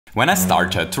When I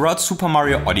started to route Super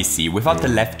Mario Odyssey without the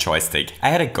left joystick, I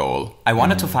had a goal. I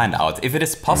wanted to find out if it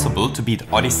is possible to beat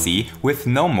Odyssey with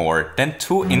no more than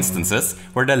 2 instances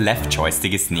where the left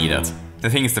joystick is needed. The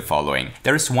thing is the following: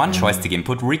 there is one joystick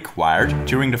input required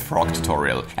during the frog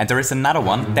tutorial, and there is another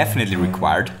one definitely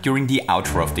required during the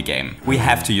outro of the game. We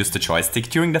have to use the joystick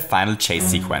during the final chase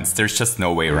sequence, there's just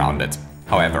no way around it.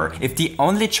 However, if the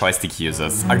only joystick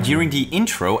uses are during the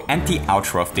intro and the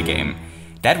outro of the game,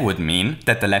 that would mean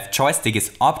that the left joystick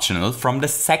is optional from the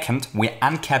second we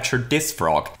uncaptured this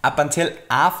frog up until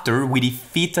after we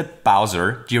defeated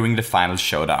Bowser during the final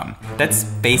showdown. That's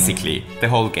basically the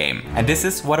whole game, and this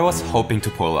is what I was hoping to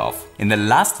pull off. In the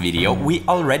last video we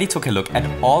already took a look at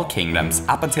all kingdoms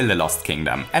up until the Lost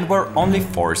Kingdom and were only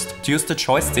forced to use the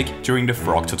joystick during the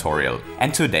frog tutorial.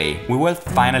 And today we will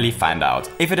finally find out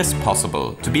if it is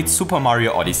possible to beat Super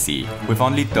Mario Odyssey with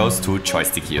only those 2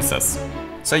 joystick uses.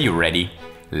 So you ready?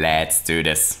 Let's do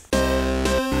this!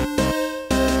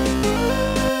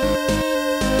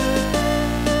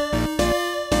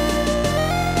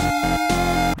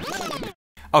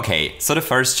 Okay, so the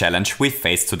first challenge we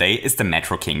face today is the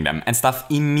Metro Kingdom, and stuff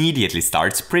immediately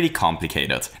starts pretty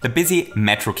complicated. The busy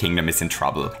Metro Kingdom is in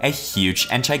trouble. A huge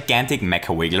and gigantic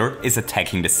Mecha Wiggler is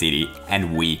attacking the city,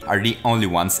 and we are the only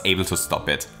ones able to stop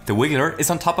it. The Wiggler is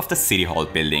on top of the City Hall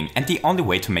building, and the only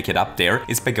way to make it up there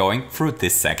is by going through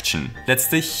this section. That's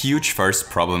the huge first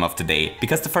problem of the day,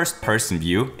 because the first person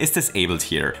view is disabled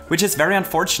here, which is very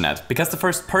unfortunate, because the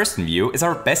first person view is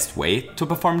our best way to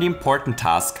perform the important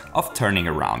task of turning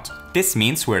around. This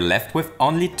means we're left with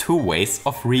only 2 ways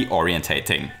of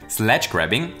reorientating: sledge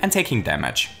grabbing and taking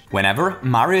damage. Whenever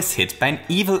Mario is hit by an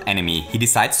evil enemy, he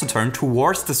decides to turn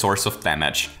towards the source of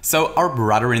damage. So our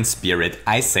brother in spirit,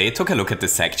 Icays, took a look at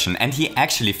this section, and he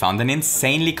actually found an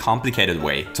insanely complicated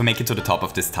way to make it to the top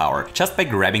of this tower, just by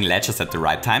grabbing ledges at the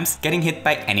right times, getting hit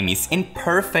by enemies in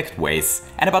perfect ways,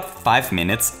 and about 5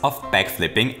 minutes of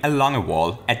backflipping along a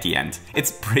wall at the end.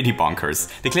 It's pretty bonkers.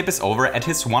 The clip is over at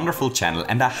his wonderful channel,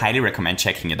 and I highly recommend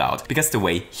checking it out, because the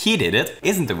way he did it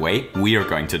isn't the way we are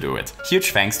going to do it.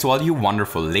 Huge thanks to all you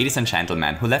wonderful ladies and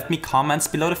gentlemen who left me comments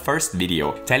below the first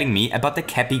video telling me about the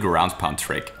Cappy ground pound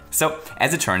trick. So,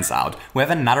 as it turns out, we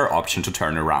have another option to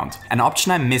turn around. An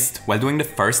option I missed while doing the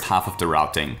first half of the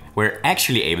routing. We're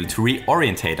actually able to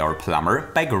reorientate our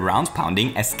plumber by ground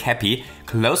pounding as Cappy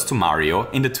close to Mario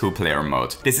in the 2-player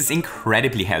mode. This is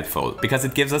incredibly helpful, because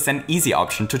it gives us an easy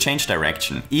option to change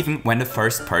direction, even when the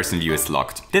first person view is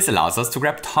locked. This allows us to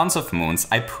grab tons of moons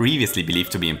I previously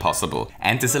believed to be impossible,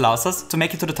 and this allows us to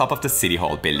make it to the top of the City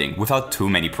Hall building without too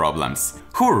many problems.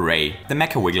 Hooray! The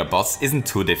Mecha Wiggler boss isn't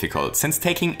too difficult, since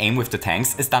taking aim with the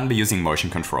tanks is done by using motion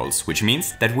controls, which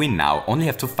means that we now only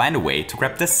have to find a way to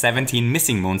grab the 17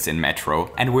 missing moons in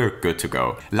Metro, and we're good to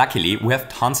go. Luckily, we have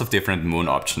tons of different moon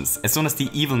options as soon as the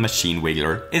evil machine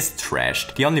Wiggler is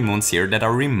trashed. The only moons here that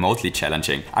are remotely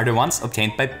challenging are the ones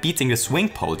obtained by beating the swing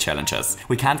pole challenges.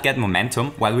 We can't get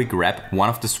momentum while we grab one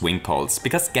of the swing poles,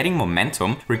 because getting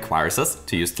momentum requires us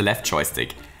to use the left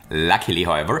joystick. Luckily,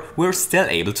 however, we're still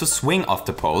able to swing off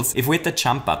the poles if we hit the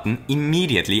jump button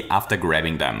immediately after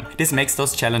grabbing them. This makes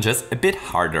those challenges a bit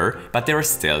harder, but they are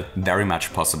still very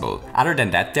much possible. Other than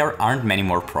that, there aren't many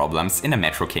more problems in the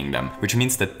Metro Kingdom, which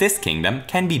means that this kingdom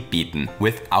can be beaten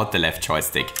without the left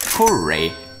joystick.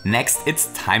 Hooray! Next,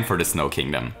 it's time for the Snow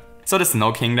Kingdom. So the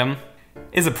Snow Kingdom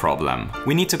is a problem.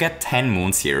 We need to get 10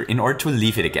 moons here in order to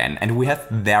leave it again, and we have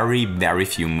very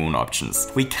few moon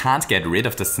options. We can't get rid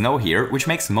of the snow here, which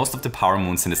makes most of the power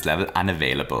moons in this level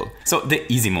unavailable. So the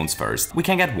easy moons first. We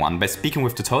can get 1 by speaking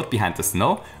with the toad behind the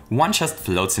snow, 1 just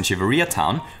floats in Shiveria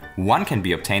Town, 1 can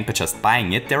be obtained by just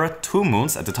buying it. There are 2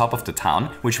 moons at the top of the town,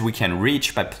 which we can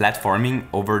reach by platforming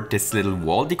over this little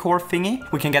wall decor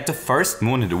thingy. We can get the first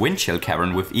moon in the Windchill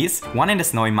Cavern with ease, 1 in the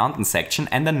Snowy Mountain section,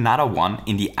 and another 1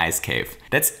 in the Ice Cave.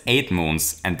 That's 8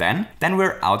 moons, and then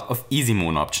we're out of easy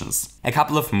moon options. A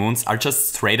couple of moons are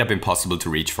just straight up impossible to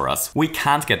reach for us. We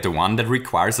can't get the one that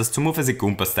requires us to move as a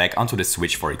Goomba stack onto the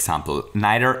Switch, for example.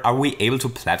 Neither are we able to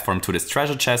platform to this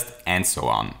treasure chest, and so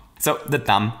on. So the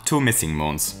dumb 2 missing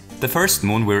moons. The first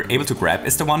moon we're able to grab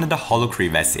is the one in the hollow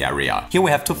Crevasse area. Here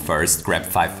we have to first grab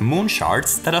 5 moon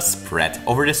shards that are spread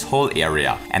over this whole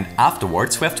area, and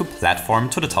afterwards we have to platform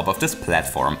to the top of this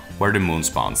platform where the moon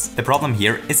spawns. The problem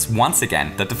here is once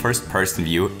again that the first person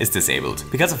view is disabled.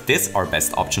 Because of this, our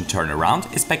best option to turn around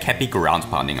is by Cappy ground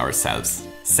pounding ourselves.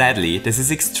 Sadly, this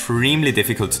is extremely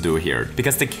difficult to do here,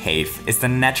 because the cave is the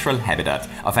natural habitat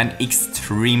of an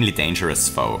extremely dangerous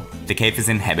foe. The cave is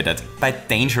inhabited by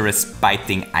dangerous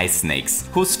biting ice snakes,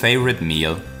 whose favorite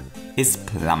meal is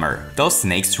Plumber. Those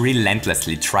snakes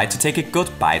relentlessly try to take a good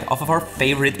bite off of our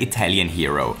favorite Italian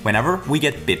hero. Whenever we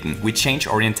get bitten, we change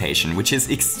orientation, which is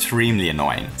extremely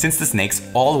annoying. Since the snakes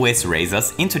always raise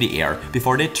us into the air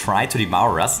before they try to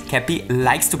devour us, Cappy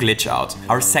likes to glitch out.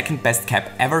 Our second best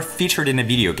cap ever featured in a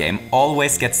video game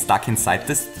always gets stuck inside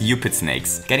the stupid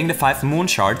snakes. Getting the 5 moon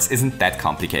shards isn't that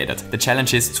complicated. The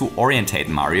challenge is to orientate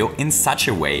Mario in such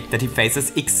a way that he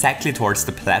faces exactly towards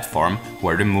the platform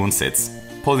where the moon sits.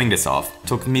 Pulling this off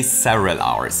took me several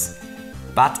hours.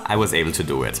 But I was able to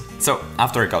do it. So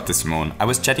after I got this moon, I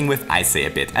was chatting with Icays a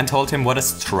bit and told him what a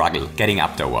struggle getting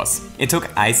up there was. It took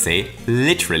Icays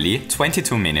literally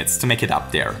 22 minutes to make it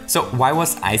up there. So why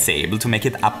was Icays able to make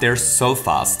it up there so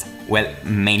fast? Well,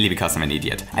 mainly because I'm an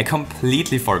idiot. I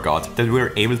completely forgot that we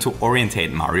were able to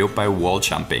orientate Mario by wall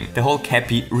jumping. The whole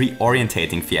Cappy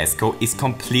reorientating fiasco is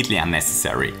completely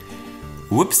unnecessary.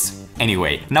 Whoops.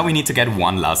 Anyway, now we need to get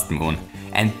one last moon.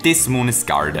 And this moon is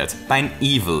guarded by an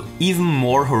evil, even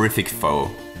more horrific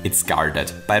foe. It's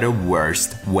guarded by the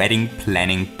worst wedding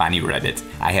planning bunny rabbit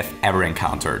I have ever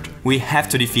encountered. We have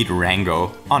to defeat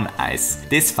Rango on ice.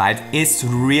 This fight is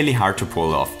really hard to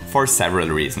pull off for several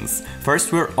reasons.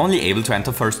 First, we're only able to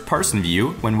enter first person view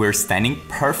when we're standing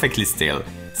perfectly still.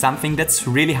 Something that's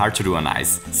really hard to do on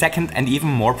ice. Second, and even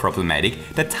more problematic,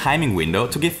 the timing window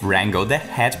to give Rango the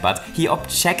headbutt he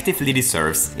objectively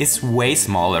deserves is way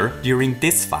smaller during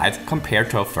this fight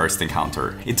compared to our first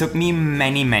encounter. It took me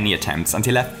many attempts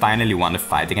until I finally won the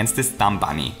fight against this dumb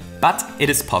bunny. But it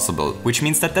is possible, which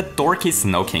means that the dorky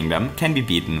Snow Kingdom can be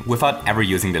beaten without ever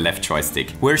using the left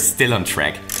joystick. We're still on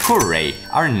track. Hooray!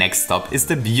 Our next stop is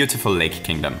the beautiful Lake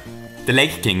Kingdom. The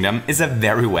Lake Kingdom is a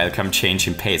very welcome change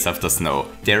in pace after snow.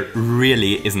 There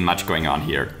really isn't much going on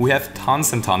here. We have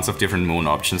tons and tons of different moon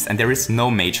options and there is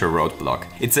no major roadblock.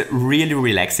 It's a really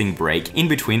relaxing break in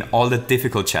between all the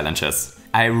difficult challenges.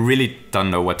 I really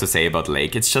don't know what to say about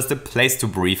Lake, it's just a place to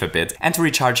breathe a bit and to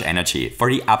recharge energy for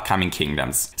the upcoming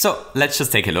kingdoms. So let's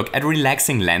just take a look at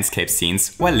relaxing landscape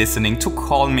scenes while listening to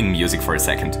calming music for a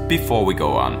second before we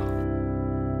go on.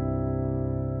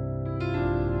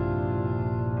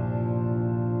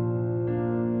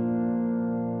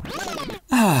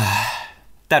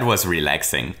 That was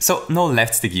relaxing. So no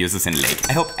left stick uses in Lake.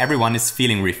 I hope everyone is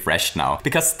feeling refreshed now,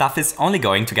 because stuff is only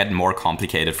going to get more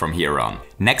complicated from here on.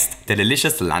 Next, the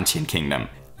delicious Luncheon Kingdom.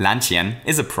 Luncheon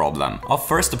is a problem. Our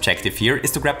first objective here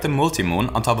is to grab the multi-moon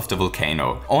on top of the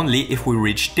volcano. Only if we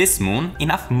reach this moon,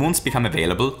 enough moons become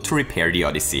available to repair the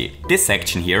Odyssey. This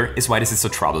section here is why this is so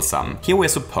troublesome. Here we are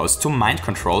supposed to mind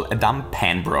control a dumb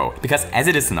pan bro, because as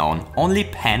it is known, only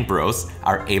pan bros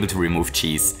are able to remove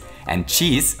cheese. And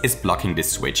cheese is blocking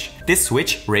this switch. This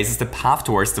switch raises the path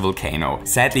towards the volcano.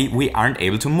 Sadly, we aren't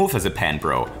able to move as a pan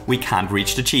bro. We can't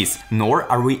reach the cheese, nor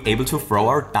are we able to throw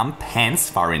our dumb pans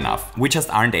far enough. We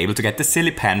just aren't able to get the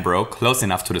silly pan bro close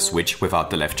enough to the switch without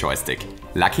the left joystick.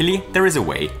 Luckily, there is a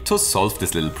way to solve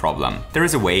this little problem. There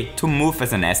is a way to move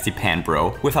as a nasty pan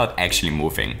bro without actually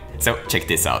moving. So check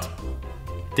this out.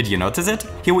 Did you notice it?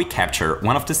 Here we capture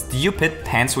one of the stupid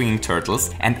pan-swinging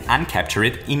turtles and uncapture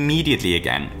it immediately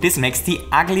again. This makes the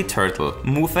ugly turtle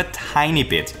move a tiny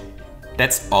bit.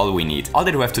 That's all we need. All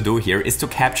that we have to do here is to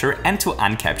capture and to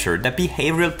uncapture the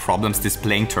behavioral problems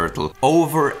displaying turtle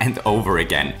over and over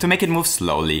again to make it move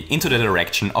slowly into the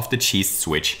direction of the cheese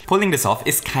switch. Pulling this off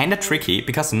is kinda tricky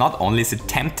because not only is it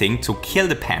tempting to kill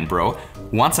the pan bro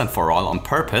once and for all on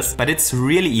purpose, but it's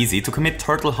really easy to commit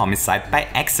turtle homicide by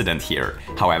accident here.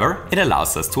 However, it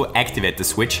allows us to activate the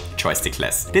switch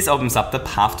joystickless. This opens up the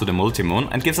path to the multi-moon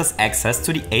and gives us access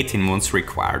to the 18 moons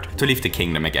required to leave the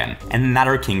kingdom again.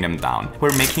 Another kingdom down.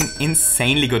 We're making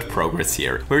insanely good progress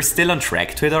here. We're still on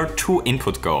track to hit our 2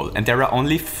 input goal and there are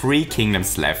only 3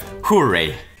 kingdoms left.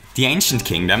 Hooray! The Ancient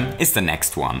Kingdom is the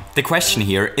next one. The question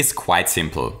here is quite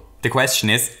simple. The question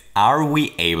is, are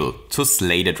we able to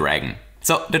slay the dragon?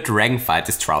 So the dragon fight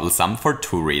is troublesome for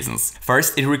 2 reasons.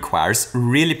 First, it requires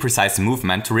really precise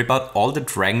movement to rip out all the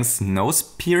dragon's nose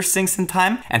piercings in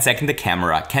time. And second, the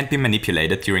camera can't be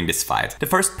manipulated during this fight. The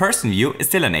first person view is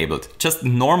still enabled, just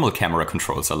normal camera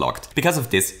controls are locked. Because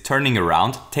of this, turning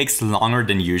around takes longer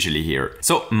than usually here.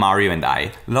 So Mario and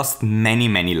I lost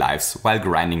many lives while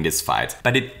grinding this fight.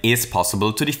 But it is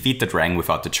possible to defeat the dragon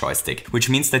without the joystick,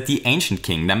 which means that the Ancient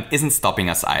Kingdom isn't stopping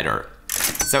us either.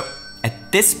 So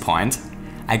at this point,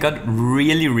 I got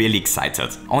really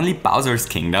excited. Only Bowser's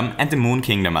Kingdom and the Moon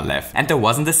Kingdom are left, and there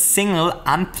wasn't a single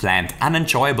unplanned,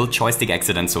 unenjoyable joystick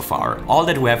accident so far. All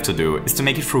that we have to do is to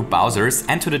make it through Bowser's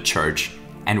and to the church.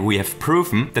 And we have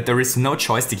proven that there is no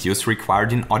joystick use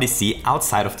required in Odyssey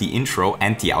outside of the intro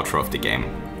and the outro of the game.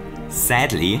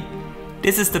 Sadly,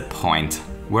 this is the point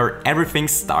where everything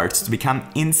starts to become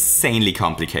insanely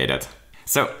complicated.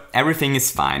 So everything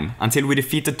is fine until we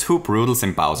defeat the 2 Broodals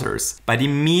and Bowsers, but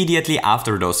immediately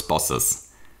after those bosses,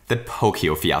 the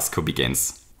Pokio fiasco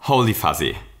begins. Holy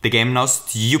fuzzy, the game now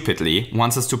stupidly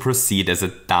wants us to proceed as a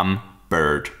dumb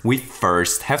bird. We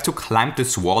first have to climb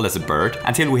this wall as a bird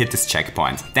until we hit this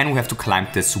checkpoint. Then we have to climb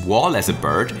this wall as a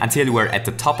bird until we're at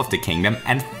the top of the kingdom,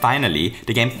 and finally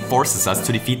the game forces us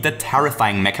to defeat the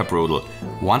terrifying Mecha Broodal,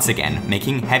 once again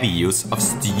making heavy use of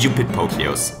stupid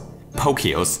Pokios.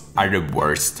 Pokios are the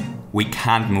worst. We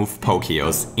can't move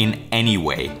Pokios in any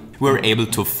way. We're able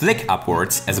to flick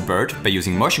upwards as a bird by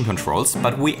using motion controls,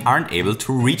 but we aren't able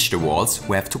to reach the walls,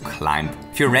 we have to climb.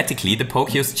 Theoretically, the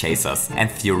Pokios chase us, and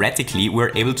theoretically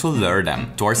we're able to lure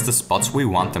them towards the spots we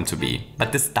want them to be.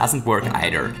 But this doesn't work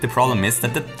either. The problem is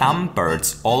that the dumb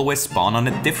birds always spawn on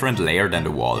a different layer than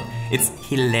the wall. It's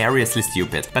hilariously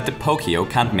stupid, but the Pokio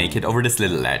can't make it over this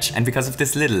little ledge, and because of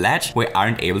this little ledge, we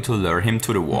aren't able to lure him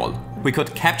to the wall. We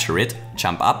could capture it,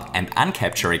 jump up and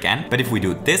uncapture again, but if we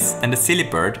do this, then the silly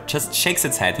bird just shakes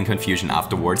its head in confusion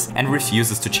afterwards and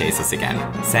refuses to chase us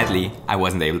again. Sadly, I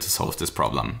wasn't able to solve this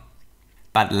problem.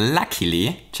 But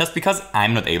luckily, just because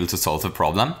I'm not able to solve the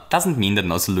problem, doesn't mean that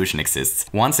no solution exists.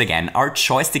 Once again, our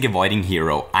joystick avoiding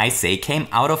hero, Icay, came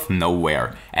out of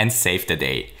nowhere and saved the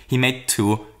day. He made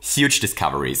 2 huge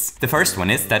discoveries. The first one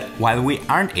is that while we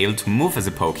aren't able to move as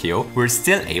a Pokio, we're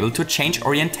still able to change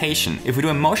orientation. If we do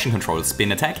a motion control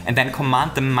spin attack and then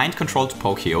command the mind controlled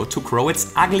Pokio to grow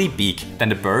its ugly beak, then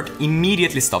the bird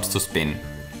immediately stops to spin.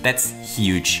 That's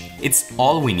huge. It's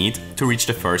all we need to reach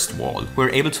the first wall. We're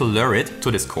able to lure it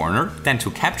to this corner, then to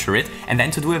capture it, and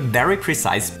then to do a very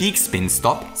precise beak spin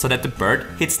stop so that the bird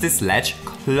hits this ledge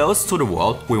close to the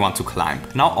wall we want to climb.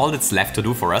 Now all that's left to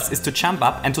do for us is to jump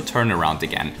up and to turn around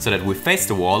again, so that we face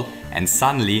the wall and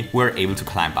suddenly we're able to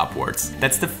climb upwards.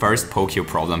 That's the first Pokio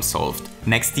problem solved.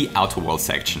 Next, the outer wall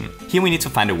section. Here we need to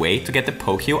find a way to get the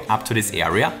Pokio up to this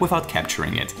area without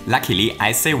capturing it. Luckily,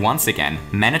 Icay once again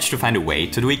managed to find a way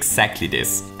to do exactly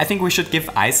this. I think we should give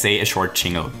Icay a short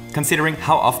jingle, considering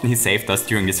how often he saved us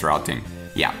during this routing.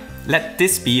 Yeah, let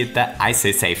this be the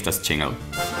Icay saved us jingle.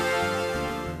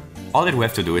 All that we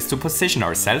have to do is to position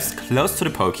ourselves close to the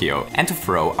Pokio and to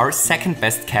throw our second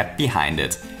best cap behind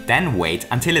it. Then wait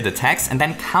until it attacks and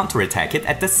then counterattack it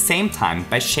at the same time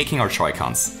by shaking our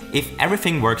Joy-Cons. If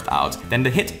everything worked out, then the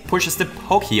hit pushes the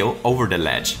Pokio over the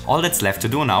ledge. All that's left to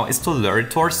do now is to lure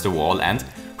it towards the wall and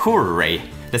hooray!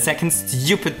 The second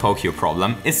stupid Pokio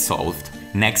problem is solved.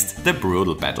 Next, the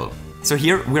Broodal battle. So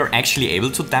here we're actually able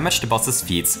to damage the boss's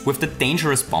feet with the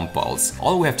dangerous bomb balls.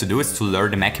 All we have to do is to lure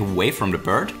the mech away from the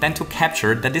bird, then to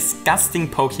capture the disgusting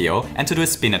Pokio and to do a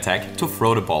spin attack to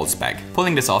throw the balls back.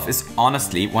 Pulling this off is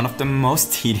honestly one of the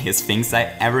most tedious things I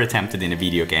ever attempted in a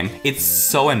video game. It's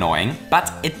so annoying,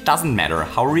 but it doesn't matter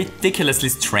how ridiculously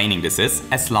straining this is,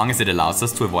 as long as it allows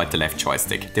us to avoid the left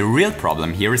joystick. The real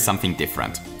problem here is something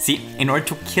different. See, in order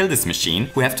to kill this machine,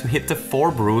 we have to hit the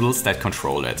 4 Broodals that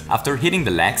control it. After hitting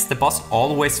the legs, the boss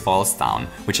always falls down,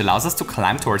 which allows us to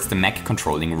climb towards the mech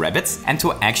controlling rabbits and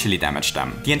to actually damage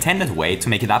them. The intended way to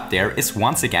make it up there is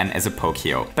once again as a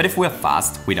Pokio, but if we're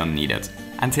fast, we don't need it.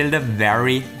 Until the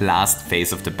very last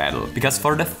phase of the battle, because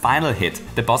for the final hit,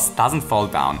 the boss doesn't fall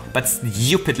down, but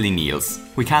stupidly kneels.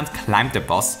 We can't climb the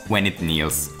boss when it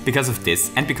kneels. Because of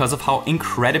this, and because of how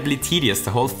incredibly tedious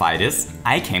the whole fight is,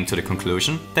 I came to the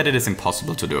conclusion that it is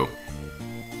impossible to do.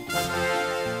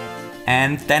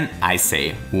 And then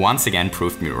Icay once again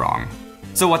proved me wrong.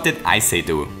 So what did Icay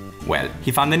do? Well,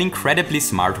 he found an incredibly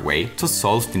smart way to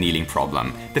solve the kneeling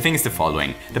problem. The thing is the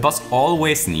following: the boss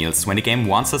always kneels when the game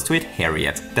wants us to hit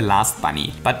Harriet, the last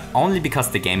bunny, but only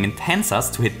because the game intends us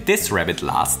to hit this rabbit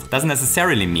last doesn't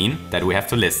necessarily mean that we have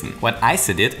to listen. What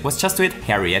Icay did was just to hit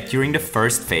Harriet during the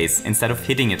first phase instead of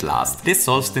hitting it last. This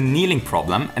solves the kneeling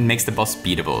problem and makes the boss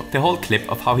beatable. The whole clip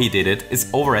of how he did it is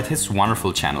over at his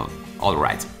wonderful channel.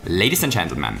 Alright, ladies and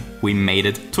gentlemen, we made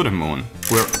it to the moon.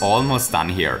 We're almost done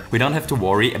here. We don't have to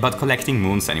worry about collecting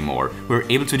moons anymore. We're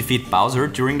able to defeat Bowser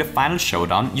during the final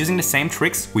showdown using the same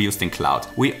tricks we used in Cloud.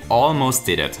 We almost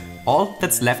did it. All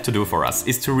that's left to do for us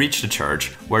is to reach the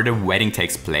church where the wedding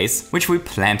takes place, which we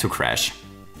plan to crash.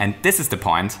 And this is the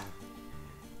point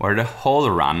where the whole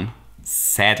run,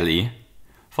 sadly,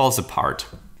 falls apart.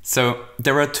 So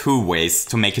there are 2 ways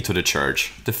to make it to the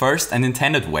church. The first and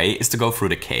intended way is to go through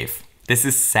the cave. This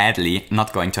is sadly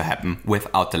not going to happen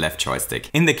without the left joystick.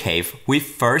 In the cave, we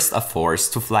first are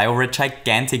forced to fly over a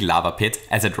gigantic lava pit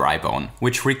as a dry bone,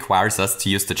 which requires us to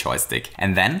use the joystick.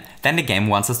 And then the game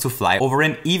wants us to fly over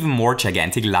an even more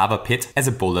gigantic lava pit as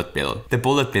a bullet bill. The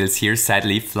bullet bills here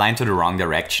sadly fly into the wrong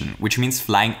direction, which means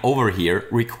flying over here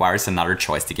requires another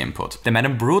joystick input. The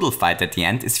Madam Broodal Fight at the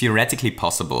end is theoretically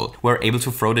possible. We're able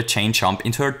to throw the chain jump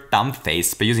into her dumb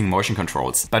face by using motion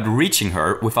controls, but reaching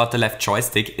her without the left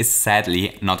joystick is sadly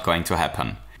not going to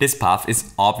happen. This path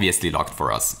is obviously locked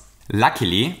for us.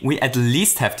 Luckily, we at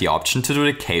least have the option to do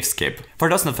the cave skip. For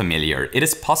those not familiar, it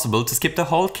is possible to skip the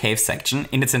whole cave section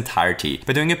in its entirety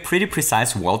by doing a pretty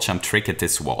precise wall jump trick at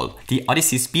this wall. The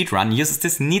Odyssey speedrun uses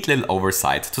this neat little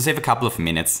oversight to save a couple of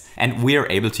minutes, and we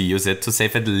are able to use it to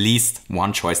save at least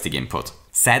one joystick input.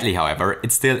 Sadly, however,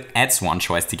 it still adds one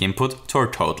joystick input to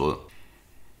our total.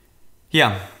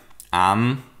 Yeah,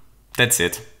 that's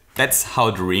it. That's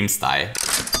how dreams die.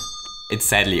 It's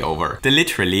sadly over. The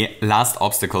literally last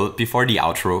obstacle before the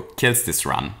outro kills this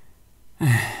run.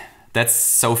 That's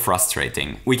so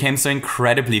frustrating. We came so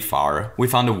incredibly far. We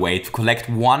found a way to collect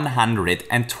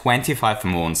 125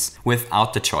 moons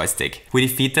without the joystick. We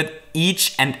defeated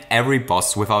each and every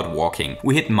boss without walking.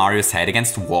 We hit Mario's head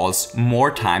against walls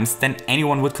more times than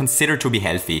anyone would consider to be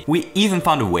healthy. We even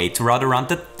found a way to route around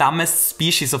the dumbest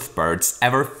species of birds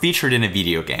ever featured in a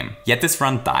video game. Yet this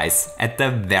run dies at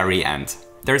the very end.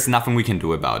 There is nothing we can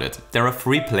do about it. There are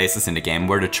 3 places in the game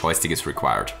where the joystick is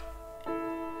required.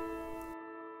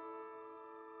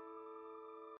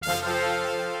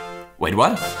 Wait,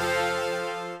 what?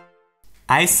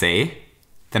 Icay,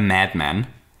 the madman,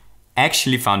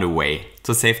 actually found a way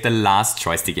to save the last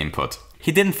joystick input.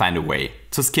 He didn't find a way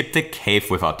to skip the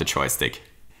cave without the joystick.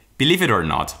 Believe it or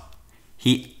not,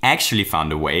 he actually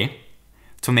found a way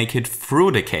to make it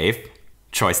through the cave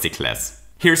joystickless.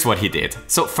 Here's what he did.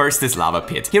 So first this lava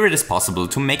pit. Here it is possible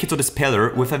to make it to this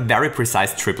pillar with a very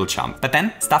precise triple jump. But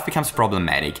then stuff becomes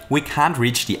problematic. We can't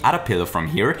reach the other pillar from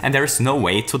here and there is no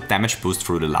way to damage boost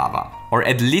through the lava. Or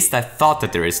at least I thought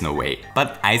that there is no way.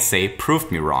 But Icay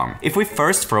proved me wrong. If we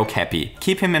first throw Cappy,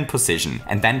 keep him in position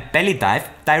and then belly dive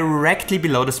directly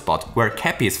below the spot where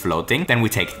Cappy is floating, then we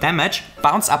take damage,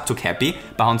 bounce up to Cappy,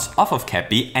 bounce off of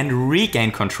Cappy and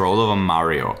regain control over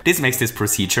Mario. This makes this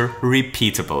procedure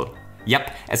repeatable.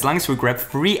 Yep, as long as we grab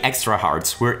 3 extra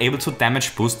hearts, we're able to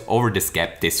damage boost over this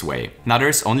gap this way. Now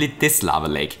there's only this lava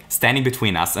lake, standing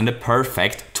between us and the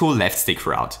perfect 2 left stick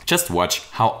route. Just watch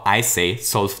how Icay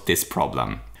solved this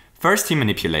problem. First he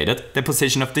manipulated the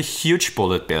position of the huge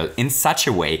bullet bill in such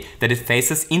a way that it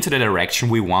faces into the direction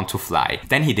we want to fly.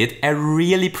 Then he did a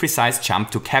really precise jump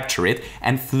to capture it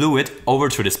and flew it over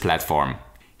to this platform.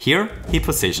 Here he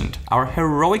positioned our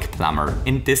heroic plumber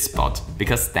in this spot,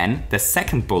 because then the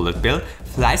second bullet bill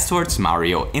flies towards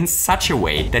Mario in such a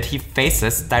way that he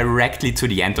faces directly to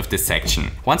the end of this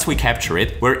section. Once we capture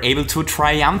it, we're able to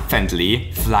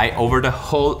triumphantly fly over the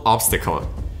whole obstacle.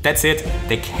 That's it,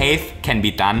 the cave can be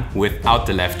done without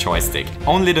the left joystick.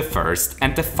 Only the first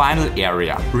and the final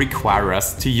area require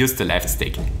us to use the left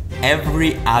stick.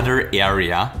 Every other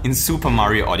area in Super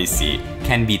Mario Odyssey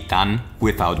can be done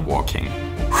without walking.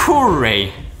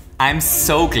 Hooray! I'm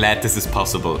so glad this is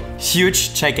possible.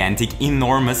 Huge, gigantic,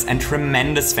 enormous and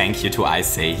tremendous thank you to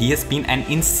Icay. He has been an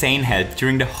insane help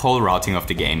during the whole routing of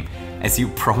the game, as you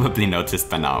probably noticed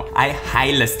by now. I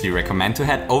highly recommend to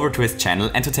head over to his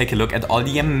channel and to take a look at all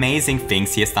the amazing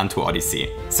things he has done to Odyssey.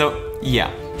 So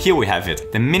yeah, here we have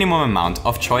it. The minimum amount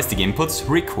of joystick inputs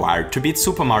required to beat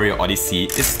Super Mario Odyssey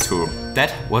is 2.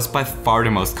 That was by far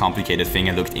the most complicated thing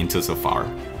I looked into so far.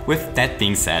 With that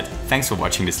being said, thanks for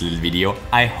watching this little video,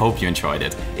 I hope you enjoyed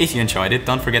it. If you enjoyed it,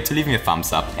 don't forget to leave me a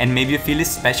thumbs up, and maybe you feel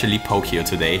especially pokey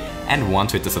today and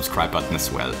want to hit the subscribe button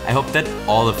as well. I hope that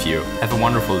all of you have a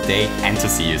wonderful day and to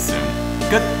see you soon.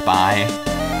 Goodbye!